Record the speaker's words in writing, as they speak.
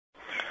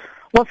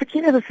Well,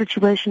 Sakina, the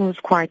situation was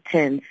quite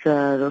tense.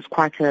 There was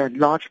quite a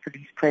large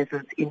police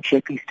presence in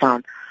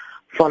Jeppestown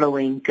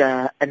following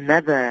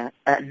another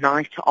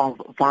night of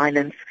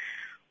violence.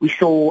 We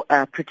saw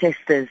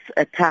protesters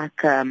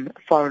attack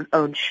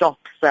foreign-owned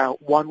shops.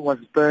 One was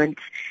burnt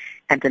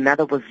and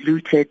another was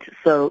looted.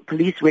 So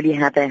police really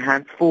had their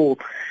hands full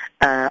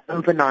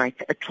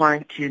overnight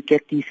trying to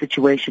get the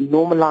situation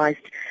normalized.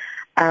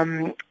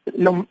 There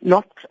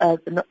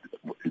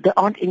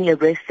aren't any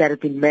arrests that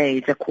have been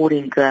made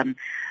according to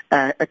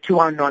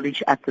our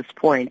knowledge at this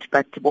point.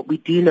 But what we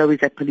do know is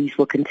that police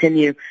will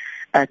continue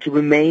to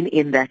remain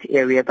in that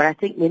area. But I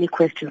think many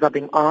questions are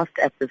being asked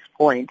at this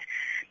point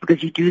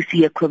because you do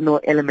see a criminal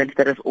element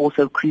that is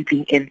also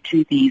creeping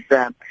into these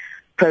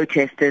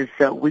protesters,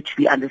 which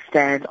we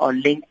understand are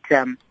linked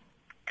to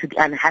the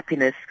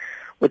unhappiness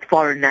with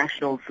foreign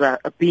nationals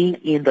being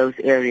in those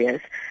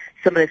areas.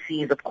 Similar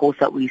scenes, of course,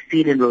 that we've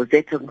seen in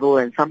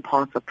Rosettenville and some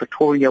parts of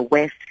Pretoria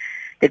West.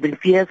 There have been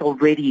fears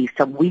already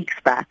some weeks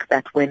back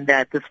that when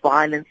this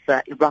violence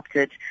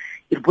erupted,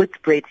 it would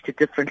spread to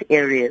different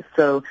areas.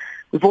 So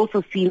we've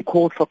also seen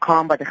calls for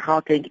calm by the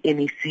Gauteng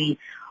NEC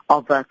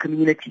of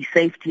community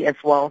safety as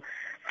well.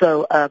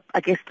 So I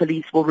guess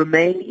police will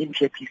remain in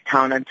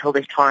Jeppestown until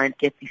they try and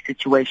get the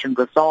situation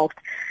resolved.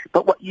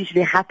 But what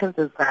usually happens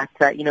is that,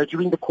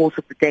 during the course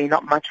of the day,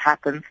 not much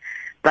happens.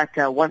 But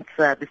once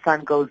the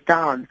sun goes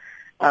down,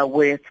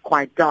 where it's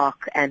quite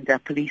dark and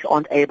police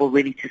aren't able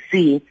really to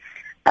see,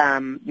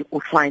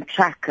 or try and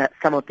track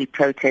some of the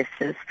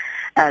protesters,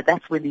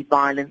 that's when the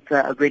violence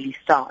really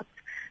starts.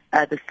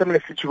 The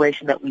similar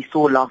situation that we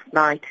saw last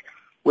night,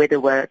 where there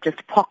were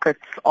just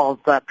pockets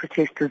of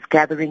protesters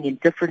gathering in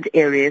different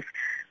areas,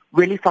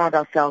 really found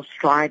ourselves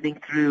driving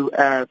through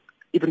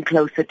even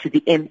closer to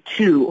the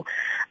M2,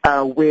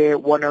 where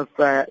one of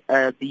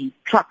the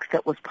trucks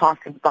that was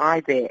passing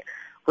by there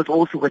was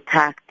also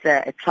attacked.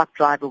 A truck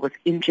driver was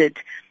injured.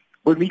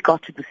 When we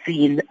got to the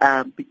scene,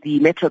 the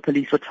Metro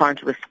Police were trying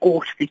to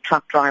escort the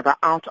truck driver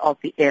out of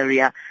the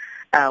area.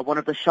 One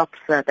of the shops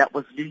that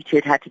was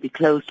looted had to be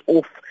closed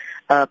off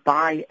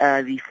by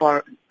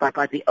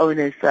the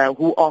owners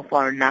who are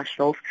foreign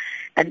nationals,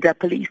 and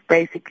police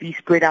basically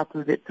spread out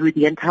through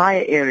the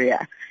entire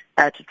area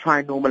to try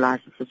and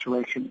normalize the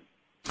situation.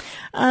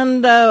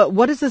 And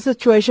what is the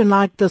situation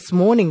like this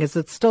morning? Is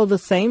it still the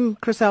same,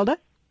 Chriselda?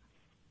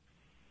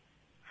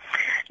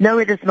 No,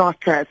 it is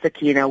not,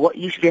 Sakina. What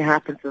usually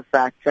happens is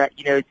that,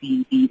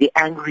 the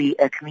angry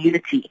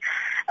community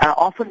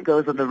often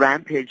goes on the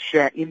rampage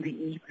in the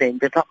evening.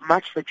 There's not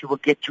much that you will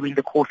get during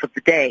the course of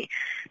the day.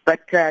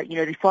 But,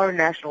 the foreign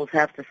nationals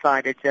have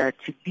decided to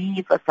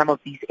leave some of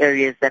these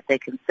areas that they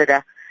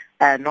consider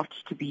not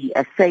to be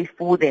safe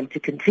for them to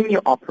continue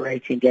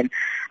operating in.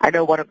 I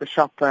know one of the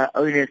shop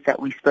owners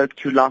that we spoke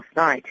to last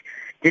night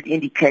did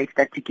indicate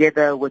that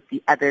together with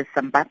the others,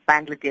 some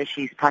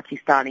Bangladeshis,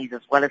 Pakistanis,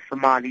 as well as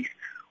Somalis,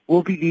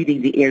 will be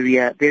leaving the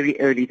area very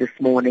early this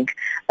morning,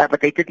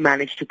 but they did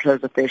manage to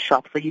close up their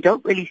shops. So you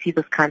don't really see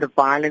this kind of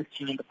violence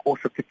during the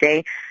course of the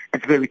day.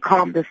 It's very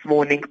calm this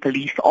morning.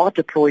 Police are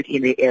deployed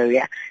in the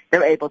area.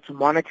 They're able to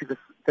monitor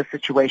the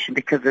situation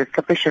because there's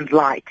sufficient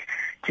light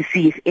to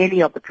see if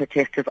any of the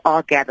protesters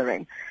are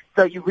gathering.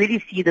 So you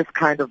really see this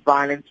kind of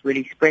violence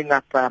really spring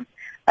up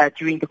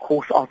during the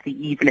course of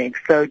the evening.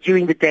 So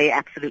during the day,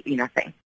 absolutely nothing.